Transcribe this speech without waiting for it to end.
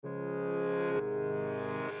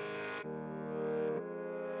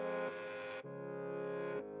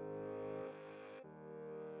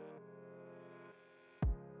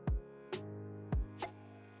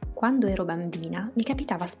Quando ero bambina mi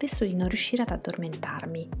capitava spesso di non riuscire ad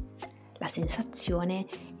addormentarmi. La sensazione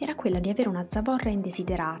era quella di avere una zavorra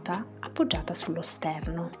indesiderata appoggiata sullo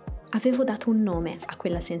sterno. Avevo dato un nome a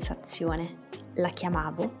quella sensazione. La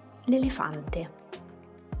chiamavo l'elefante.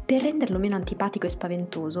 Per renderlo meno antipatico e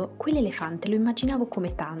spaventoso, quell'elefante lo immaginavo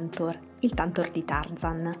come Tantor, il Tantor di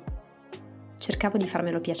Tarzan. Cercavo di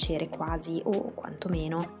farmelo piacere quasi, o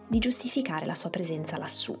quantomeno, di giustificare la sua presenza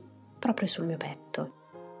lassù, proprio sul mio petto.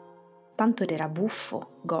 Tantor era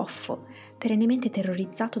buffo, goffo, perennemente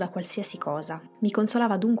terrorizzato da qualsiasi cosa. Mi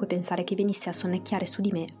consolava dunque pensare che venisse a sonnecchiare su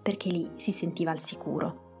di me perché lì si sentiva al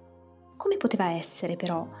sicuro. Come poteva essere,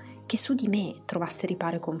 però, che su di me trovasse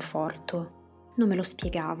riparo e conforto? Non me lo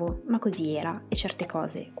spiegavo, ma così era e certe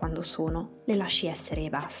cose, quando sono, le lasci essere e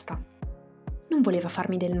basta. Non voleva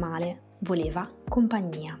farmi del male, voleva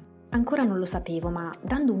compagnia. Ancora non lo sapevo, ma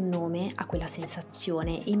dando un nome a quella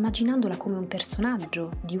sensazione e immaginandola come un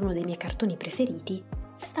personaggio di uno dei miei cartoni preferiti,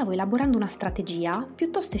 stavo elaborando una strategia,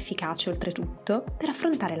 piuttosto efficace oltretutto, per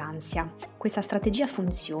affrontare l'ansia. Questa strategia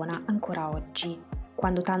funziona ancora oggi.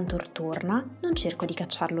 Quando Tantor torna, non cerco di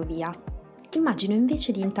cacciarlo via. Immagino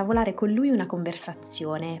invece di intavolare con lui una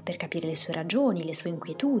conversazione per capire le sue ragioni, le sue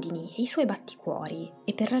inquietudini e i suoi batticuori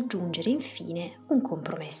e per raggiungere infine un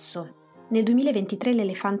compromesso. Nel 2023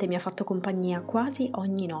 l'elefante mi ha fatto compagnia quasi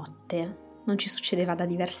ogni notte. Non ci succedeva da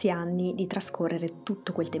diversi anni di trascorrere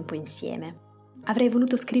tutto quel tempo insieme. Avrei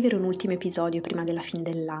voluto scrivere un ultimo episodio prima della fine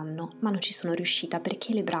dell'anno, ma non ci sono riuscita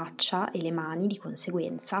perché le braccia e le mani, di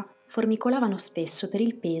conseguenza, formicolavano spesso per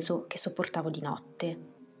il peso che sopportavo di notte.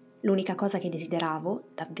 L'unica cosa che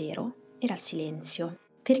desideravo, davvero, era il silenzio,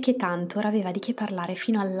 perché Tantor aveva di che parlare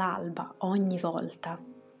fino all'alba, ogni volta.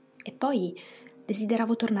 E poi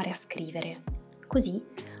desideravo tornare a scrivere. Così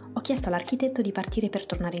ho chiesto all'architetto di partire per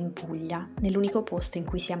tornare in Puglia, nell'unico posto in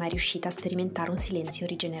cui sia mai riuscita a sperimentare un silenzio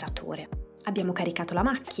rigeneratore. Abbiamo caricato la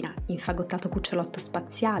macchina, infagottato cucciolotto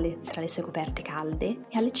spaziale tra le sue coperte calde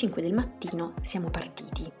e alle 5 del mattino siamo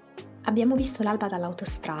partiti. Abbiamo visto l'alba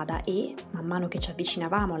dall'autostrada e, man mano che ci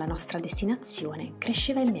avvicinavamo alla nostra destinazione,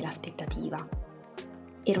 cresceva in me l'aspettativa.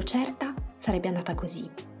 Ero certa sarebbe andata così.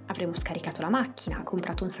 Avremmo scaricato la macchina,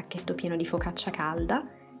 comprato un sacchetto pieno di focaccia calda,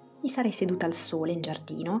 mi sarei seduta al sole in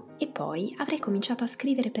giardino e poi avrei cominciato a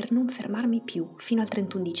scrivere per non fermarmi più fino al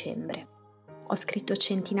 31 dicembre. Ho scritto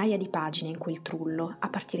centinaia di pagine in quel trullo a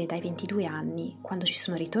partire dai 22 anni, quando ci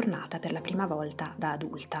sono ritornata per la prima volta da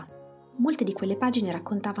adulta. Molte di quelle pagine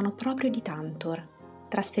raccontavano proprio di Tantor.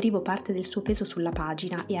 Trasferivo parte del suo peso sulla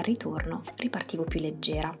pagina e al ritorno ripartivo più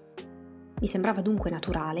leggera. Mi sembrava dunque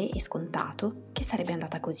naturale e scontato che sarebbe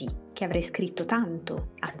andata così, che avrei scritto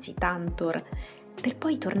tanto, anzi Tantor, per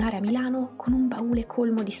poi tornare a Milano con un baule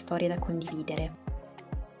colmo di storie da condividere.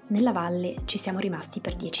 Nella valle ci siamo rimasti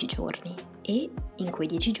per 10 giorni e, in quei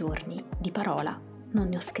 10 giorni, di parola, non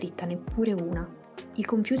ne ho scritta neppure una. Il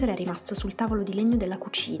computer è rimasto sul tavolo di legno della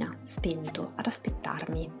cucina, spento, ad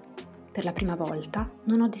aspettarmi. Per la prima volta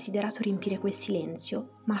non ho desiderato riempire quel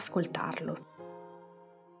silenzio, ma ascoltarlo.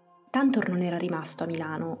 Tantor non era rimasto a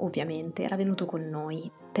Milano, ovviamente, era venuto con noi,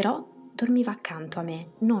 però dormiva accanto a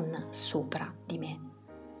me, non sopra di me.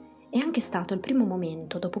 È anche stato il primo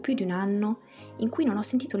momento, dopo più di un anno, in cui non ho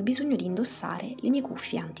sentito il bisogno di indossare le mie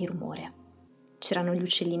cuffie antirumore. C'erano gli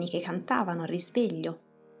uccellini che cantavano al risveglio,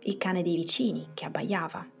 il cane dei vicini che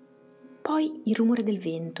abbaiava, poi il rumore del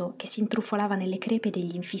vento che si intrufolava nelle crepe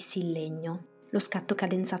degli infissi in legno, lo scatto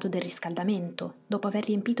cadenzato del riscaldamento dopo aver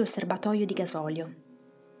riempito il serbatoio di gasolio,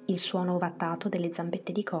 il suono ovattato delle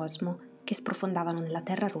zampette di Cosmo che sprofondavano nella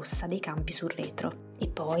terra rossa dei campi sul retro. E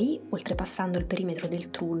poi, oltrepassando il perimetro del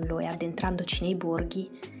trullo e addentrandoci nei borghi,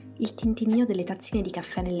 il tintinnio delle tazzine di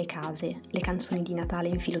caffè nelle case, le canzoni di Natale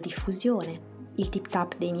in filodiffusione, il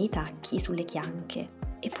tip-tap dei miei tacchi sulle chianche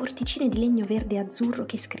e porticine di legno verde e azzurro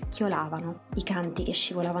che scricchiolavano, i canti che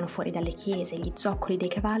scivolavano fuori dalle chiese, gli zoccoli dei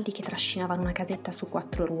cavalli che trascinavano una casetta su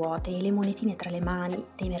 4 ruote e le monetine tra le mani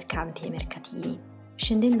dei mercanti e mercatini.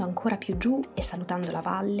 Scendendo ancora più giù e salutando la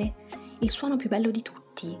valle, il suono più bello di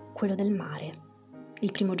tutti, quello del mare.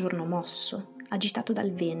 Il primo giorno mosso, agitato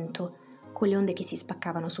dal vento, con le onde che si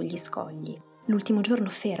spaccavano sugli scogli. L'ultimo giorno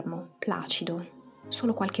fermo, placido,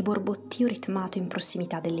 solo qualche borbottio ritmato in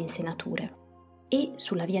prossimità delle insenature. E,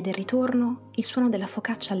 sulla via del ritorno, il suono della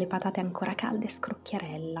focaccia alle patate ancora calde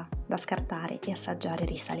scrocchiarella, da scartare e assaggiare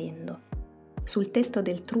risalendo. Sul tetto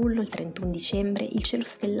del trullo il 31 dicembre il cielo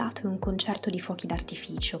stellato e un concerto di fuochi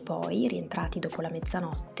d'artificio, poi, rientrati dopo la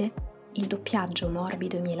mezzanotte, il doppiaggio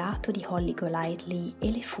morbido e mielato di Holly Golightly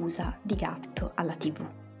e le fusa di Gatto alla TV.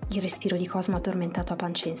 Il respiro di Cosmo addormentato a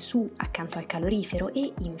pancia in su accanto al calorifero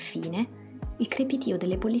e, infine, il crepitio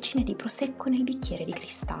delle bollicine di prosecco nel bicchiere di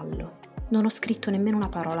cristallo. Non ho scritto nemmeno una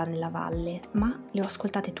parola nella valle, ma le ho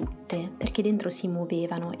ascoltate tutte, perché dentro si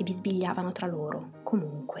muovevano e bisbigliavano tra loro,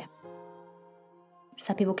 comunque.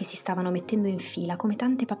 Sapevo che si stavano mettendo in fila come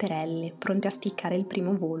tante paperelle, pronte a spiccare il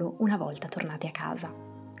primo volo una volta tornati a casa.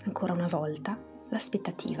 Ancora una volta,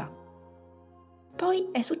 l'aspettativa. Poi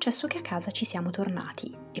è successo che a casa ci siamo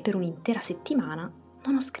tornati e per un'intera settimana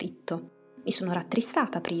non ho scritto. Mi sono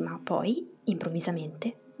rattristata prima, poi,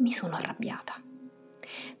 improvvisamente, mi sono arrabbiata.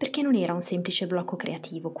 Perché non era un semplice blocco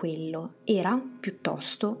creativo quello, era,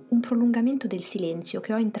 piuttosto, un prolungamento del silenzio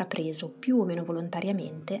che ho intrapreso più o meno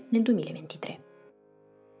volontariamente nel 2023.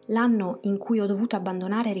 L'anno in cui ho dovuto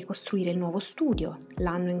abbandonare e ricostruire il nuovo studio,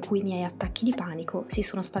 l'anno in cui i miei attacchi di panico si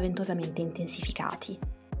sono spaventosamente intensificati,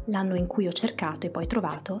 l'anno in cui ho cercato e poi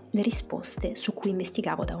trovato le risposte su cui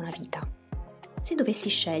investigavo da una vita. Se dovessi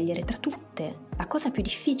scegliere tra tutte la cosa più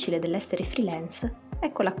difficile dell'essere freelance,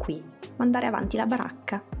 eccola qui, mandare avanti la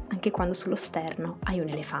baracca anche quando sullo sterno hai un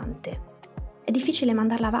elefante. È difficile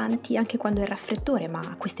mandarla avanti anche quando è il raffreddore,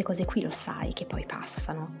 ma queste cose qui lo sai che poi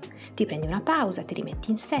passano. Ti prendi una pausa, ti rimetti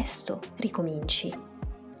in sesto, ricominci.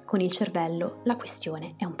 Con il cervello la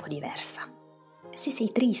questione è un po' diversa. Se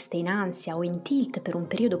sei triste, in ansia o in tilt per un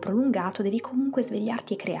periodo prolungato, devi comunque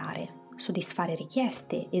svegliarti e creare, soddisfare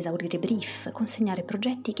richieste, esaurire brief, consegnare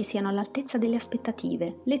progetti che siano all'altezza delle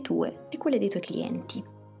aspettative, le tue e quelle dei tuoi clienti.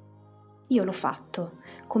 Io l'ho fatto,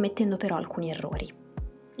 commettendo però alcuni errori.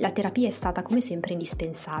 La terapia è stata come sempre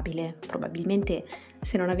indispensabile. Probabilmente,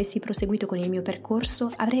 se non avessi proseguito con il mio percorso,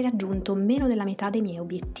 avrei raggiunto meno della metà dei miei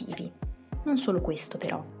obiettivi. Non solo questo,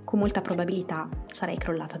 però, con molta probabilità sarei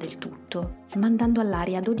crollata del tutto, mandando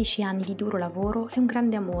all'aria 12 anni di duro lavoro e un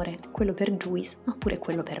grande amore, quello per Juice, ma pure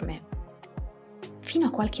quello per me. Fino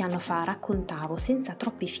a qualche anno fa raccontavo senza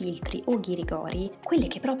troppi filtri o ghirigori quelle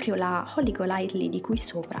che proprio la Holly Golightly di qui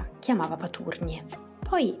sopra chiamava paturnie.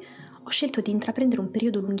 Poi ho scelto di intraprendere un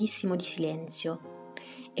periodo lunghissimo di silenzio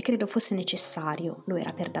e credo fosse necessario, lo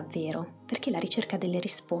era per davvero, perché la ricerca delle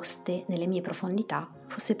risposte nelle mie profondità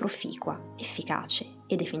fosse proficua, efficace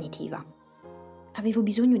e definitiva. Avevo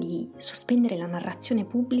bisogno di sospendere la narrazione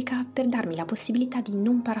pubblica per darmi la possibilità di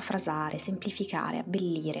non parafrasare, semplificare,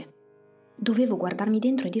 abbellire. Dovevo guardarmi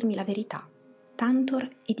dentro e dirmi la verità. Tantor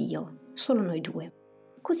ed io, solo noi due.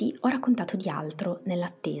 Così ho raccontato di altro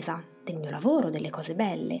nell'attesa, del mio lavoro, delle cose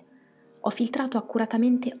belle. Ho filtrato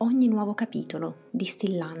accuratamente ogni nuovo capitolo,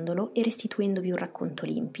 distillandolo e restituendovi un racconto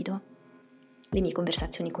limpido. Le mie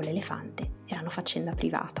conversazioni con l'elefante erano faccenda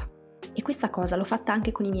privata. E questa cosa l'ho fatta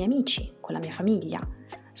anche con i miei amici, con la mia famiglia.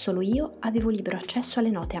 Solo io avevo libero accesso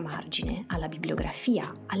alle note a margine, alla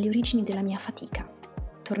bibliografia, alle origini della mia fatica.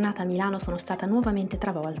 Tornata a Milano sono stata nuovamente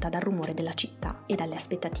travolta dal rumore della città e dalle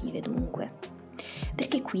aspettative dunque.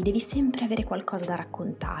 Perché qui devi sempre avere qualcosa da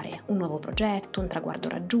raccontare, un nuovo progetto, un traguardo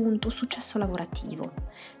raggiunto, un successo lavorativo.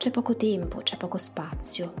 C'è poco tempo, c'è poco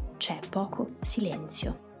spazio, c'è poco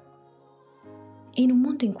silenzio. E in un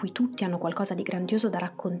mondo in cui tutti hanno qualcosa di grandioso da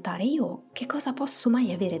raccontare, io che cosa posso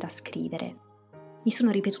mai avere da scrivere? Mi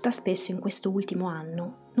sono ripetuta spesso in questo ultimo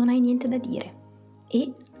anno, non hai niente da dire.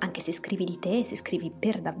 E, anche se scrivi di te, se scrivi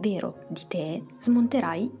per davvero di te,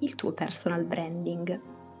 smonterai il tuo personal branding.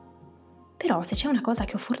 Però se c'è una cosa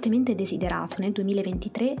che ho fortemente desiderato nel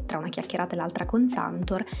 2023, tra una chiacchierata e l'altra con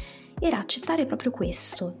Tantor, era accettare proprio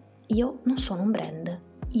questo. Io non sono un brand,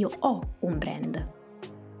 io ho un brand.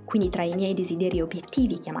 Quindi tra i miei desideri e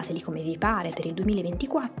obiettivi, chiamateli come vi pare, per il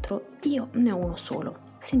 2024, io ne ho uno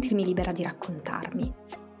solo, sentirmi libera di raccontarmi.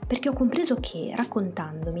 Perché ho compreso che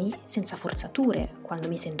raccontandomi, senza forzature, quando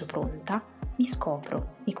mi sento pronta, mi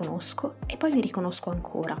scopro, mi conosco e poi mi riconosco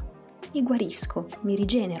ancora. Mi guarisco, mi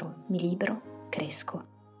rigenero, mi libero, cresco.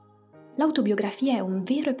 L'autobiografia è un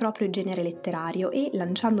vero e proprio genere letterario e,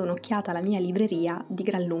 lanciando un'occhiata alla mia libreria, di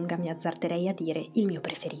gran lunga mi azzarderei a dire il mio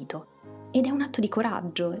preferito. Ed è un atto di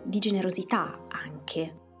coraggio, di generosità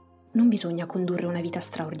anche. Non bisogna condurre una vita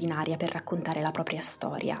straordinaria per raccontare la propria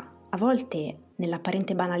storia. A volte,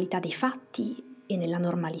 nell'apparente banalità dei fatti e nella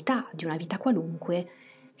normalità di una vita qualunque,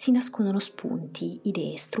 si nascondono spunti,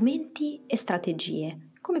 idee, strumenti e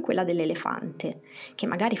strategie, come quella dell'elefante, che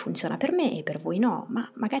magari funziona per me e per voi no, ma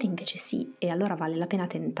magari invece sì, e allora vale la pena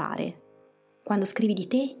tentare. Quando scrivi di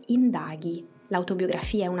te, indaghi.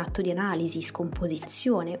 L'autobiografia è un atto di analisi,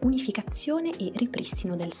 scomposizione, unificazione e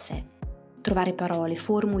ripristino del sé. Trovare parole,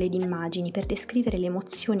 formule ed immagini per descrivere le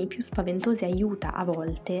emozioni più spaventose aiuta, a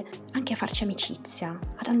volte, anche a farci amicizia,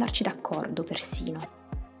 ad andarci d'accordo persino.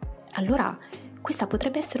 Allora, questa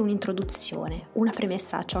potrebbe essere un'introduzione, una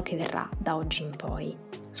premessa a ciò che verrà da oggi in poi.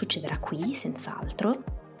 Succederà qui, senz'altro,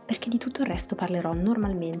 perché di tutto il resto parlerò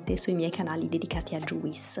normalmente sui miei canali dedicati a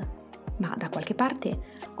Juice. Ma da qualche parte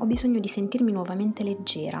ho bisogno di sentirmi nuovamente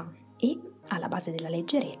leggera e alla base della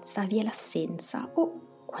leggerezza vi è l'assenza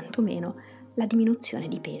o, quantomeno, la diminuzione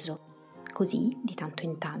di peso. Così, di tanto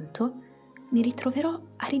in tanto, mi ritroverò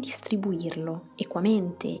a ridistribuirlo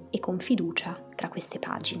equamente e con fiducia tra queste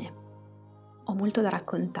pagine. Ho molto da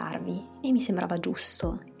raccontarvi e mi sembrava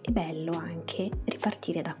giusto e bello anche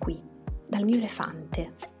ripartire da qui, dal mio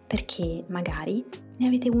elefante, perché magari ne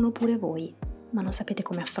avete uno pure voi, ma non sapete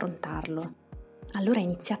come affrontarlo. Allora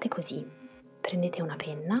iniziate così: prendete una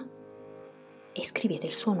penna e scrivete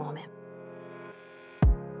il suo nome.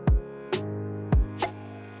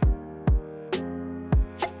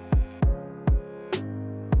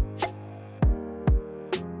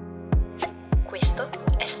 Questo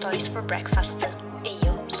è Stories for Breakfast e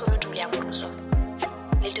io sono Giulia Amoruso.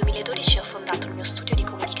 Nel 2012 ho fondato il mio studio di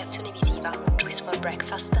comunicazione visiva, Juice for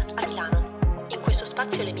Breakfast, a Milano. In questo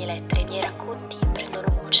spazio le mie lettere e i miei racconti prendono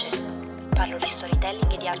voce. Parlo di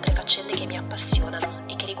storytelling e di altre faccende che mi appassionano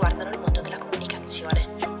e che riguardano il mondo della comunicazione.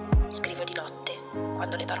 Scrivo di notte,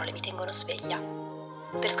 quando le parole mi tengono sveglia.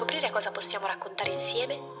 Per scoprire cosa possiamo raccontare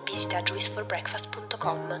insieme, visita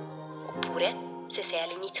juiceforbreakfast.com oppure, se sei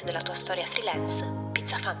all'inizio della tua storia freelance,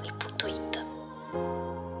 pizzafamily.it.